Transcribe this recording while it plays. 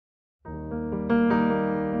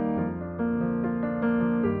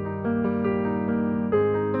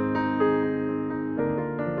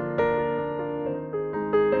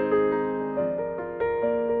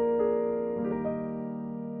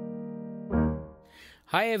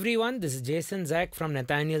Hi everyone, this is Jason Zach from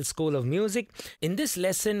Nathaniel School of Music. In this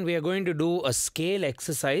lesson, we are going to do a scale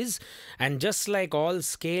exercise, and just like all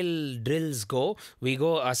scale drills go, we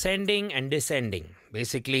go ascending and descending.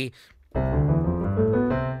 Basically, oh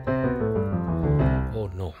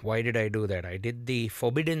no, why did I do that? I did the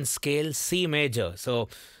forbidden scale C major, so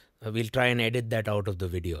we'll try and edit that out of the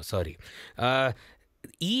video, sorry.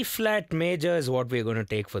 E flat major is what we're going to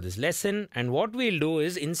take for this lesson, and what we'll do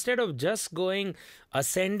is, instead of just going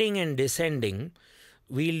ascending and descending,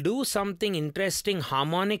 we'll do something interesting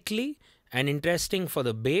harmonically and interesting for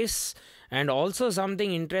the bass, and also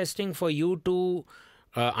something interesting for you to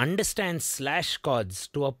understand slash chords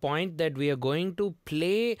to a point that we are going to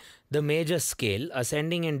play the major scale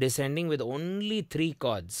ascending and descending with only 3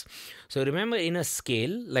 chords. So remember, in a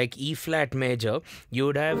scale like E flat major, you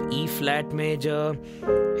would have E flat major,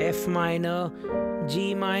 F minor,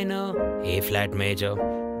 G minor, A flat major,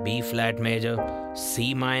 B flat major,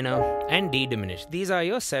 C minor, and D diminished. These are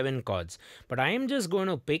your 7 chords, but I am just going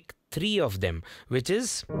to pick 3 of them, which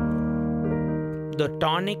is the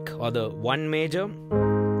tonic or the 1 major,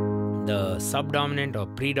 the subdominant or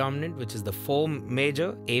predominant, which is the 4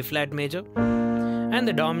 major, A flat major, and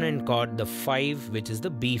the dominant chord, the 5, which is the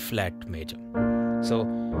B flat major. So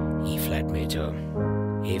E flat major,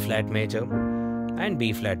 A flat major, and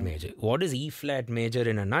B flat major. What is E flat major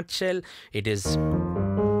in a nutshell? It is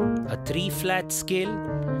a 3 flat scale,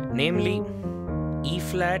 namely E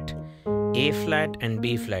flat, A flat, and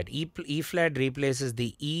B flat. E flat replaces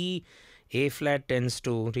the E, A flat tends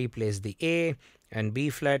to replace the A, and B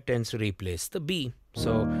flat tends to replace the B.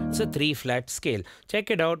 So it's a 3 flat scale. Check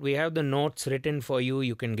it out. We have the notes written for you.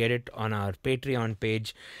 You can get it on our Patreon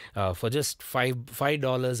page for just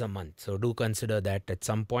 $5 a month. So do consider that at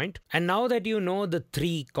some point. And now that you know the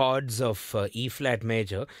 3 chords of E flat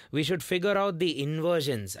major, we should figure out the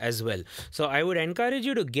inversions as well. So I would encourage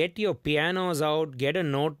you to get your pianos out, get a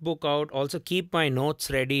notebook out. Also keep my notes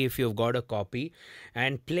ready if you've got a copy,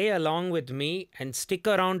 and play along with me and stick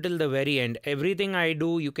around till the very end. Everything I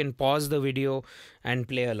do, you can pause the video and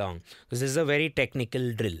play along, because this is a very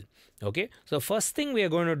technical drill. Okay, so first thing we are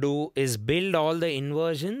going to do is build all the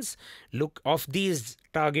inversions of these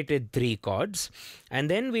targeted 3 chords, and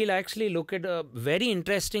then we'll actually look at a very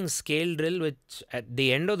interesting scale drill which at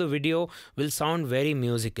the end of the video will sound very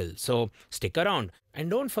musical. So stick around,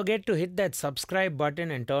 and don't forget to hit that subscribe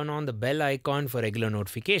button and turn on the bell icon for regular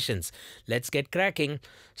notifications. Let's get cracking.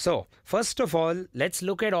 So first of all, let's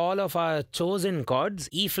look at all of our chosen chords: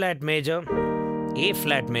 E flat major, A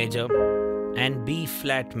flat major, and B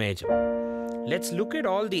flat major. Let's look at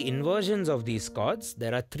all the inversions of these chords.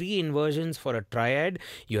 There are 3 inversions for a triad.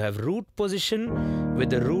 You have root position with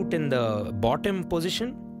the root in the bottom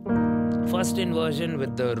position, first inversion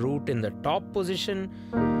with the root in the top position,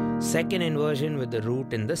 second inversion with the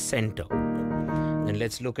root in the center. And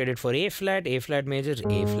let's look at it for A flat major,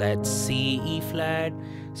 A flat, C, E flat.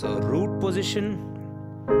 So root position,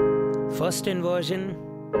 first inversion,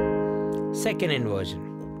 second inversion,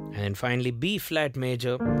 and then finally B flat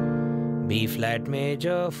major,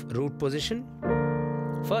 root position,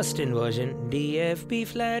 first inversion, D, F, B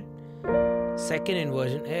flat, second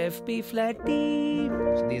inversion, F, B flat, D.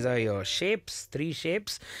 So these are your shapes, 3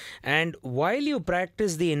 shapes. And while you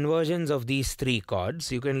practice the inversions of these 3 chords,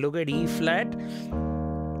 you can look at E flat.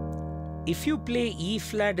 If you play E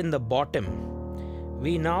flat in the bottom,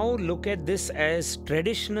 we now look at this as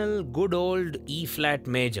traditional good old E flat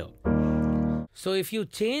major. So if you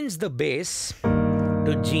change the bass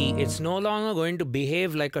to G, it's no longer going to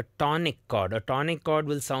behave like a tonic chord. A tonic chord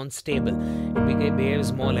will sound stable. It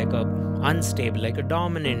behaves more like a unstable, like a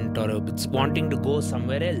dominant, or it's wanting to go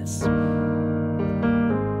somewhere else. In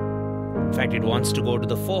fact, it wants to go to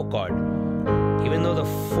the 4 chord. Even though the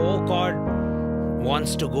 4 chord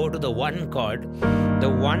wants to go to the 1 chord, the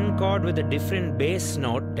 1 chord with a different bass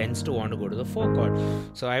note tends to want to go to the 4 chord.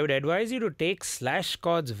 So I would advise you to take slash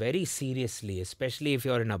chords very seriously, especially if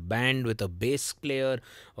you're in a band with a bass player,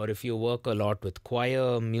 or if you work a lot with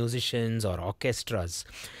choir musicians or orchestras.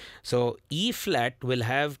 So E flat will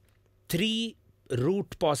have 3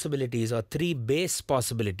 root possibilities or 3 bass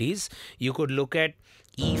possibilities. You could look at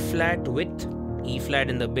E flat with E flat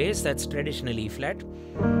in the bass, that's traditional E flat.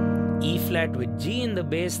 E flat with G in the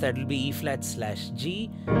bass, that will be E flat slash G,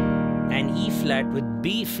 and E flat with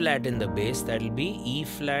B flat in the bass, that will be E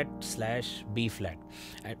flat slash B flat,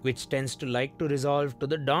 which tends to like to resolve to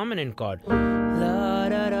the dominant chord. La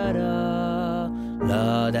da da da,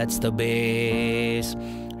 la, that's the bass.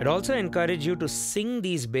 I'd also encourage you to sing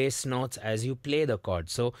these bass notes as you play the chord.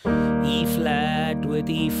 So E flat with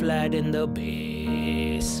E flat in the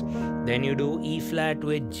bass, Then you do E flat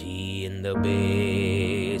with G in the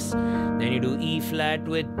bass. Then you do E flat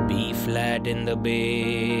with B flat in the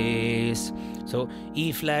bass. So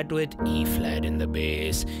E flat with E flat in the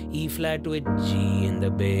bass, E flat with G in the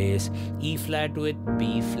bass, E flat with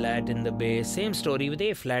B flat in the bass. Same story with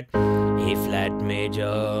A flat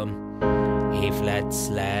major, A flat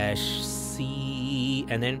slash C,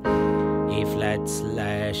 and then A flat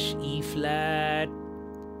slash E flat.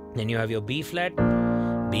 Then you have your B flat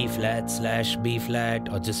slash B flat,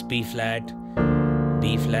 or just B flat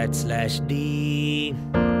slash D,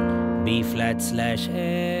 B flat slash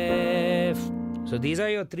F. So these are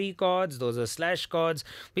your 3 chords, those are slash chords.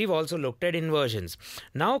 We've also looked at inversions.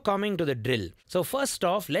 Now coming to the drill. So first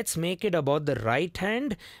off, let's make it about the right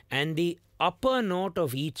hand and the upper note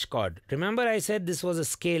of each chord. Remember I said this was a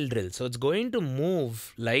scale drill, so it's going to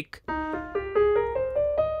move like,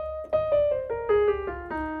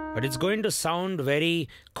 but it's going to sound very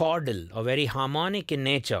chordal or very harmonic in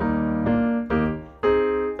nature.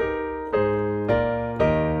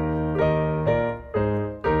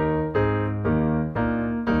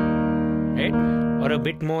 Or a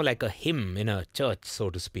bit more like a hymn in a church,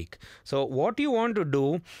 so to speak. So what you want to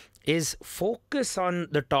do is focus on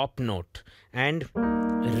the top note and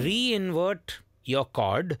re-invert your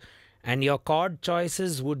chord, and your chord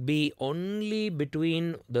choices would be only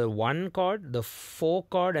between the 1 chord, the 4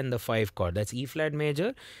 chord and the 5 chord. That's E flat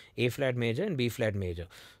major, A flat major and B flat major.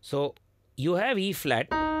 So you have E flat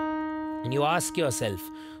and you ask yourself,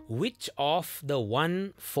 which of the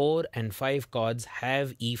 1, 4 and 5 chords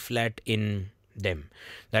have E flat in them?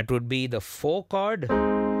 That would be the 4 chord,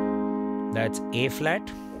 that's A flat.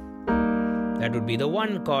 That would be the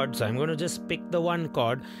 1 chord, so I'm going to just pick the 1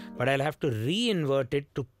 chord, but I'll have to re-invert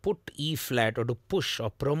it to put E flat, or to push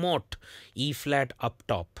or promote E flat up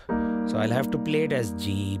top. So I'll have to play it as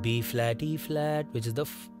G, B flat, E flat, which is the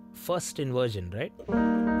first inversion, right?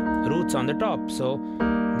 Roots on the top. So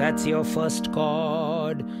that's your first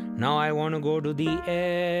chord. Now I want to go to the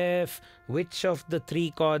F. Which of the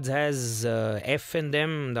 3 chords has F in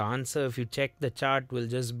them? The answer, if you check the chart, will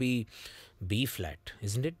just be B flat,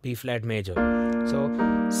 isn't it? B flat major. So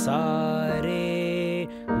sa re,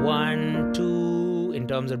 1, 2 in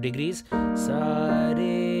terms of degrees. Sa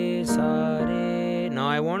re, sa re. Now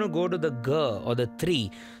I want to go to the G, or the 3.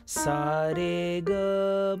 Sa re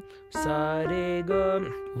ga, sa re ga.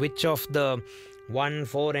 Which of the 1,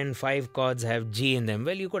 4 and 5 chords have G in them?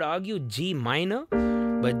 Well, you could argue G minor,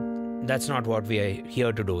 but that's not what we are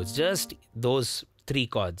here to do. It's just those 3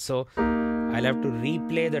 chords. So I'll have to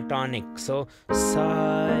replay the tonic. So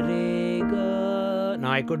sa re ga.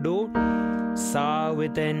 Now I could do sa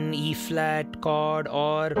with an E flat chord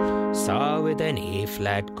or sa with an A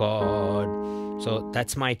flat chord. So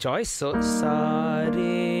that's my choice. So sa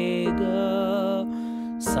re ga,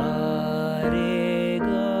 sa re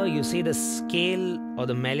ga. You see the scale or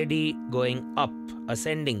the melody going up,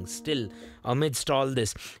 ascending still amidst all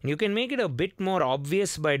this. And you can make it a bit more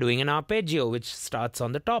obvious by doing an arpeggio, which starts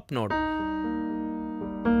on the top note.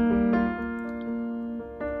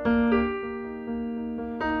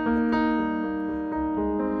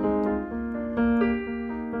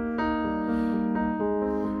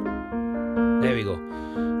 There we go.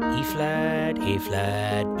 E flat, A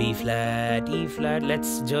flat, B flat, E flat.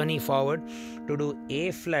 Let's journey forward to do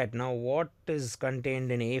A flat. Now what is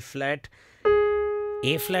contained in A flat?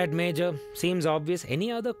 A flat major seems obvious.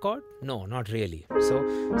 Any other chord? No, not really.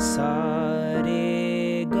 So sa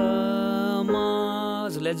re ga ma.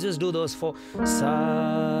 So let's just do those 4.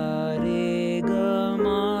 Sa re ga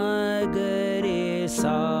ma ga re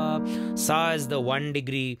sa. Sa is the 1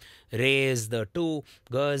 degree, re is the 2,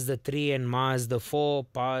 ga is the 3 and ma is the 4,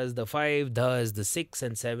 pa is the 5, dha is the 6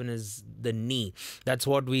 and 7 is the ni. That's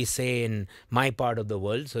what we say in my part of the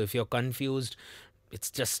world. So if you're confused,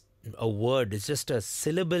 it's just a word, it's just a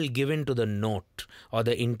syllable given to the note or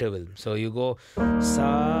the interval. So you go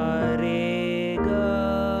sa re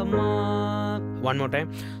ga ma. One more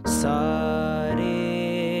time. Sa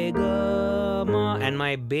re ga ma. And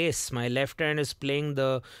my bass, my left hand is playing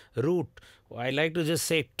the root. I like to just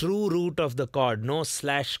say true root of the chord, no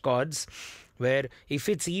slash chords, where if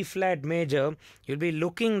it's E flat major, you'll be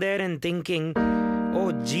looking there and thinking,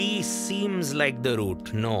 oh, G seems like the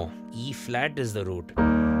root. No, E flat is the root.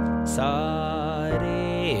 Sa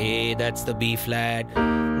re, that's the B flat.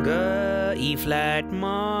 Ga, E flat,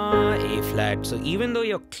 ma, A flat. So even though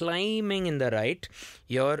you're climbing in the right,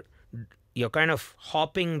 you're kind of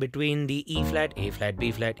hopping between the E flat, A flat,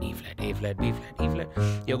 B flat, E flat, A flat, B flat, E flat.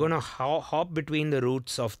 You're going to hop between the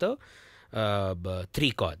roots of the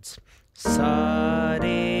 3 chords. Sa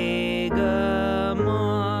re ga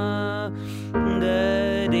ma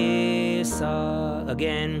ga re sa.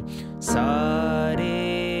 Again, sa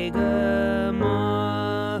re ga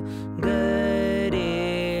ma ga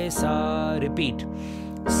re sa. Repeat.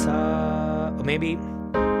 Sa, or maybe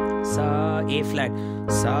sa A flat.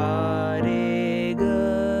 Sa re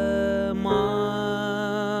ga ma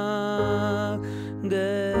ga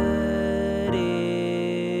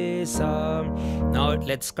re sa. Now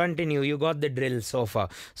let's continue. You got the drill so far.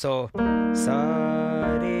 So sa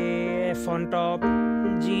re, F on top,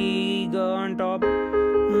 G, G on top,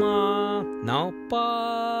 ma. Now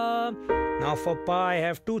pa. Now for pa I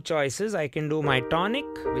have two choices. I can do my tonic,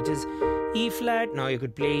 which is E flat. Now you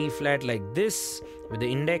could play E flat like this with the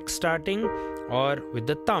index starting, or with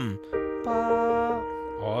the thumb, pa.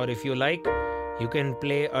 Or if you like, you can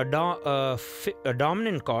play a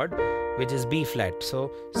dominant chord, which is B flat. So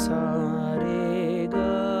sa re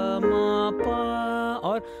ga ma pa,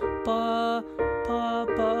 or pa pa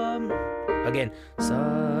pa. Again, sa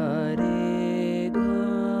re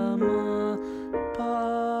ga ma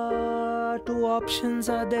pa. Two options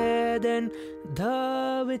are there. Then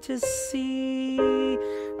the, which is C.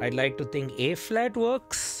 I'd like to think A flat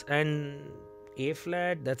works, and A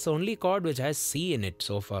flat, that's the only chord which has C in it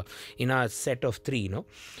so far in our set of three, no?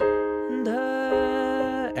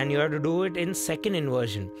 The, and you have to do it in second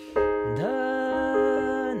inversion.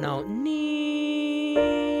 The, now ni.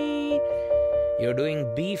 You're doing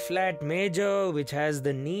B flat major, which has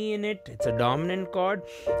the ni in it. It's a dominant chord,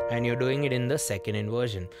 and you're doing it in the second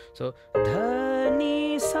inversion. So the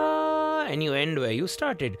ni sa, and you end where you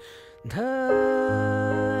started.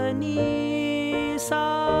 The ni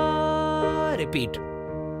sa. Repeat.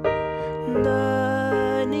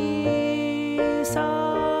 The ni sa.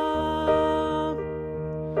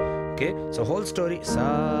 Okay, so whole story.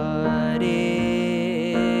 Sa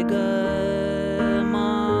re ga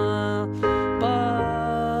ma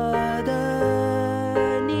pa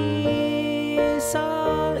da ni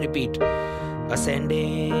sa. Repeat.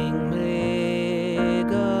 Ascending re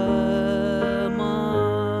ga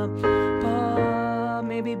ma pa,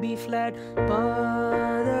 maybe B flat, pa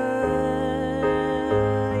da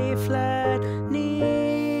A flat ni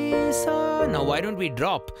sa. Now why don't we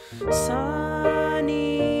drop? Sa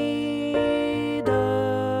ni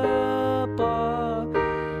da pa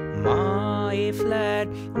ma A flat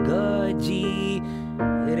ga G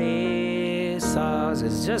re sa. So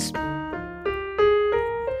it's just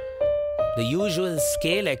the usual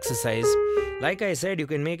scale exercise. Like I said, you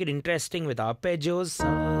can make it interesting with arpeggios.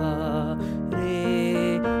 Sa,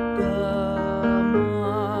 re, ga,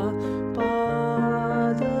 ma,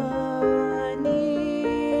 pa, da,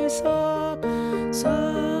 ni, sa, sa,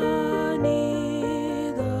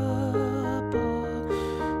 ni, da, pa,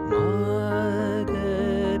 ma,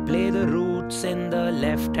 ga. Play the roots in the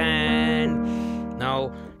left hand.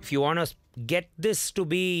 Now, if you want to get this to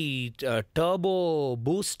be turbo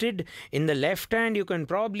boosted in the left hand, you can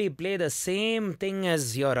probably play the same thing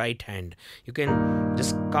as your right hand. You can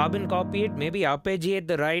just carbon copy it, maybe arpeggiate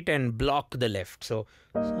the right and block the left. So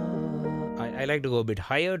I like to go a bit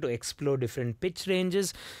higher to explore different pitch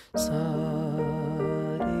ranges. Sa,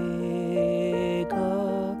 re,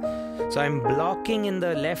 ga. So I'm blocking in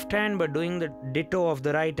the left hand but doing the ditto of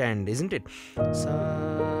the right hand, isn't it? Sa,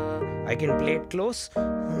 I can play it close.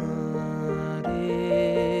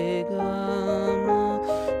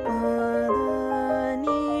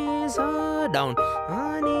 Down.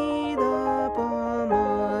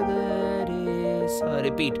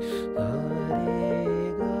 Repeat.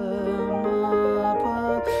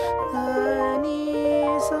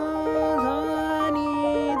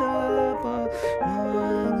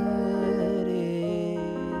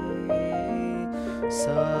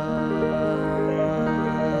 So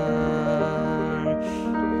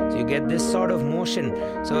you get this sort of motion.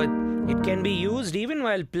 So it can be used even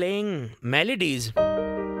while playing melodies.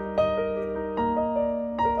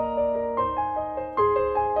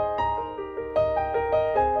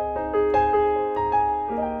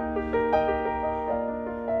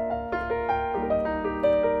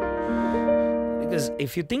 Because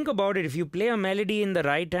if you think about it, if you play a melody in the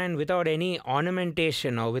right hand without any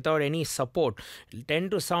ornamentation or without any support, it'll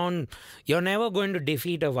tend to sound, you're never going to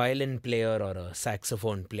defeat a violin player or a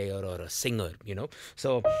saxophone player or a singer, you know.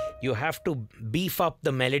 So you have to beef up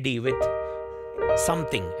the melody with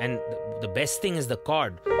something, and the best thing is the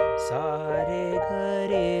chord. Sa re ga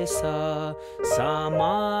re sa, sa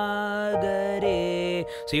ma ga re.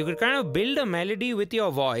 So you could kind of build a melody with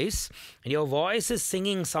your voice, and your voice is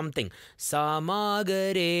singing something. Sa ma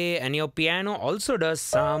ga re, and your piano also does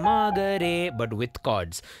sa ma ga re, but with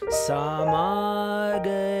chords. Sa ma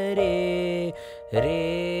ga re,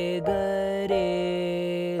 re ga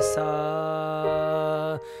re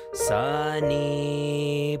sa, sa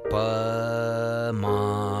ni pa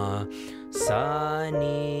ma, sa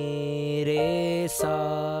ni re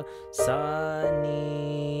sa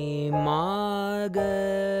ni ma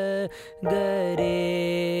ga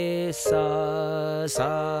re sa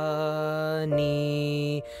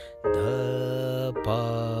ni dha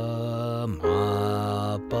pa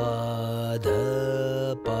ma pa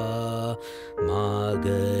dha pa ma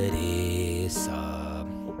ga re sa.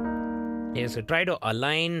 Yeah, so try to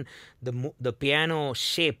align the piano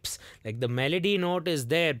shapes. Like the melody note is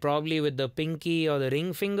there probably with the pinky or the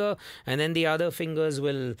ring finger, and then the other fingers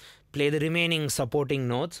will play the remaining supporting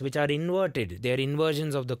notes, which are inverted. They are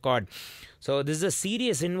inversions of the chord. So this is a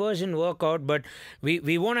serious inversion workout, but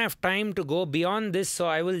we won't have time to go beyond this. So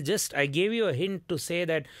I gave you a hint to say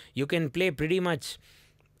that you can play pretty much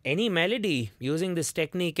any melody using this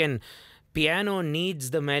technique, and piano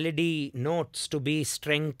needs the melody notes to be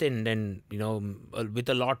strengthened and, with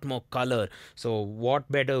a lot more color. So what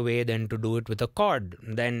better way than to do it with a chord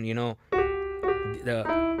than,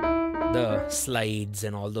 the slides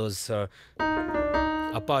and all those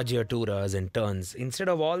appoggiaturas and turns. Instead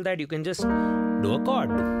of all that, you can just do a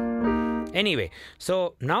chord. Anyway,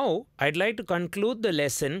 so now I'd like to conclude the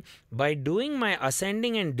lesson by doing my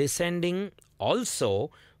ascending and descending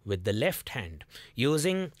also with the left hand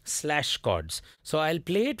using slash chords. So I'll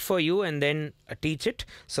play it for you and then teach it.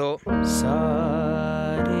 So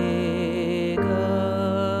sa re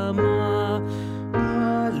ga ma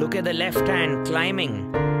pa. Look at the left hand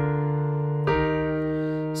climbing.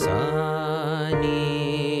 Sa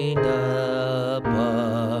ni da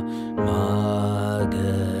pa ma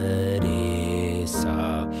ga re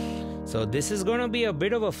sa. So this is going to be a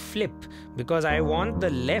bit of a flip because I want the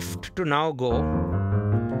left to now go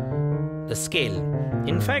the scale.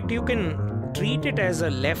 In fact, you can treat it as a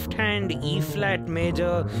left hand E flat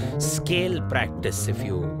major scale practice if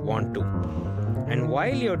you want to. And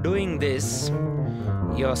while you're doing this,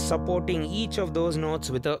 you're supporting each of those notes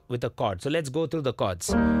with a chord. So let's go through the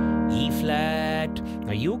chords. E flat.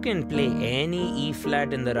 Now you can play any E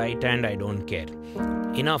flat in the right hand, I don't care.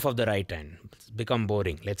 Enough of the right hand. It's become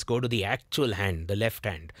boring. Let's go to the actual hand, the left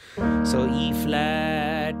hand. So E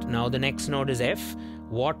flat. Now the next note is F.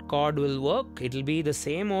 What chord will work? It'll be the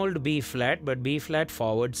same old B flat, but B flat /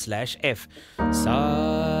 F.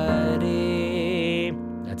 Sa re.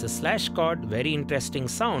 That's a slash chord. Very interesting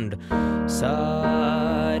sound.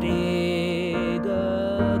 Sa re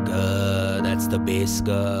ga ga. That's the bass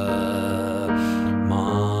ga.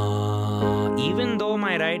 Ma. Even though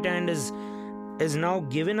my right hand is now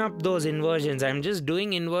given up those inversions, I'm just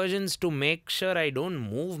doing inversions to make sure I don't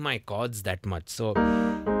move my chords that much. So,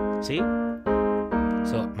 see?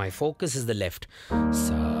 So my focus is the left.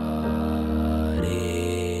 Sa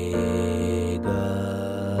re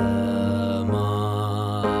ga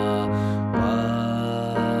ma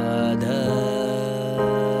pa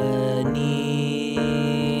dha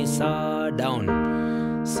ni sa. Down.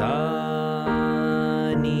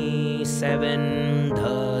 Sa ni 7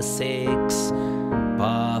 dha 6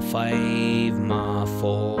 pa 5 ma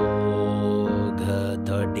 4 ga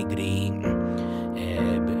 3rd degree.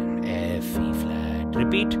 F E flat.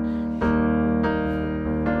 Repeat.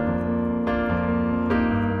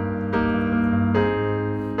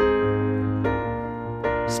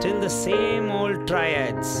 Still the same old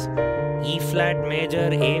triads. E flat major,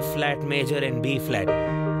 A flat major and B flat.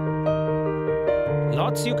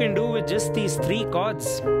 Lots you can do with just these 3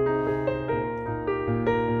 chords.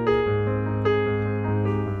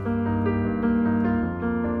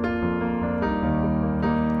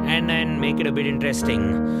 And then make it a bit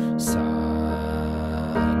interesting. Sa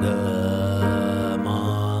ga ma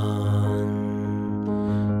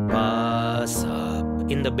pa sa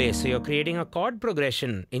in the bass. So you're creating a chord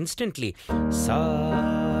progression instantly.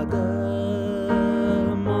 Sa ga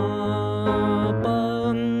ma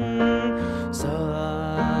pa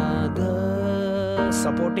sa ga.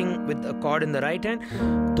 Supporting with a chord in the right hand.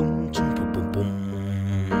 Tum chum pum pum pum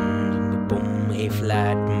pum. A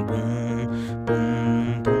flat pum pum pum pum.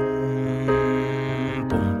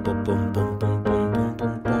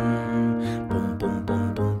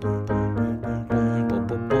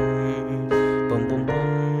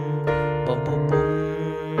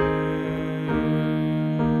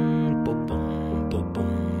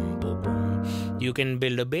 You can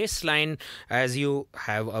build a bass line as you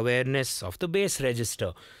have awareness of the bass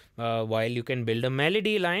register, while you can build a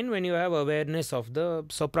melody line when you have awareness of the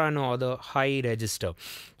soprano or the high register.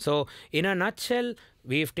 So in a nutshell,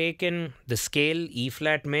 we've taken the scale E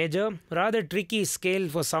flat major, rather tricky scale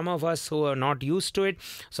for some of us who are not used to it.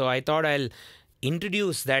 So I thought I'll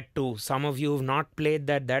introduce that to some of you who've not played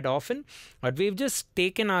that often, but we've just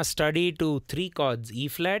taken our study to 3 chords: E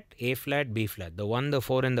flat, A flat, B flat, the 1, the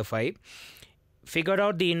 4 and the 5. Figured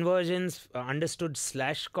out the inversions, understood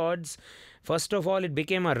slash chords. First of all, it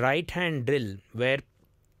became a right hand drill where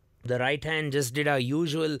the right hand just did our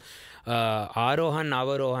usual arohan,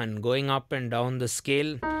 avarohan, going up and down the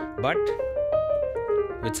scale, but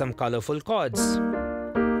with some colorful chords.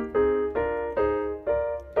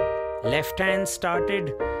 Left hand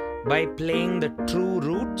started by playing the true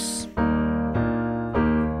roots.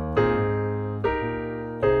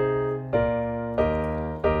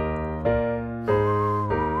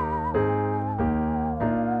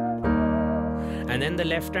 And then the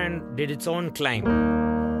left hand did its own climb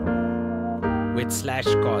with slash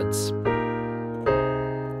chords.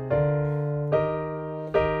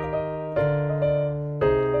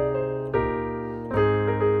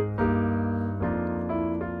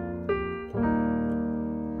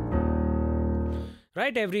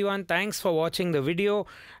 Right, everyone, thanks for watching the video.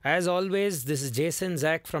 As always, this is Jason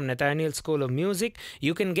Zach from Nathaniel School of Music.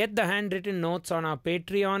 You can get the handwritten notes on our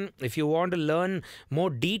Patreon. If you want to learn more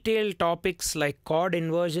detailed topics like chord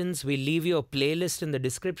inversions, we'll leave you a playlist in the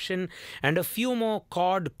description, and a few more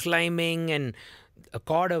chord climbing and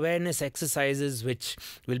chord awareness exercises which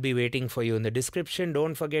will be waiting for you in the description.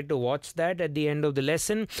 Don't forget to watch that at the end of the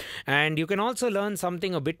lesson. And you can also learn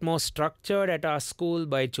something a bit more structured at our school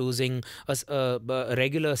by choosing a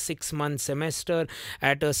regular 6-month semester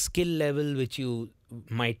at a skill level which you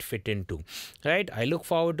might fit into. Right? I look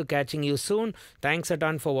forward to catching you soon. Thanks a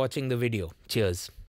ton for watching the video. Cheers.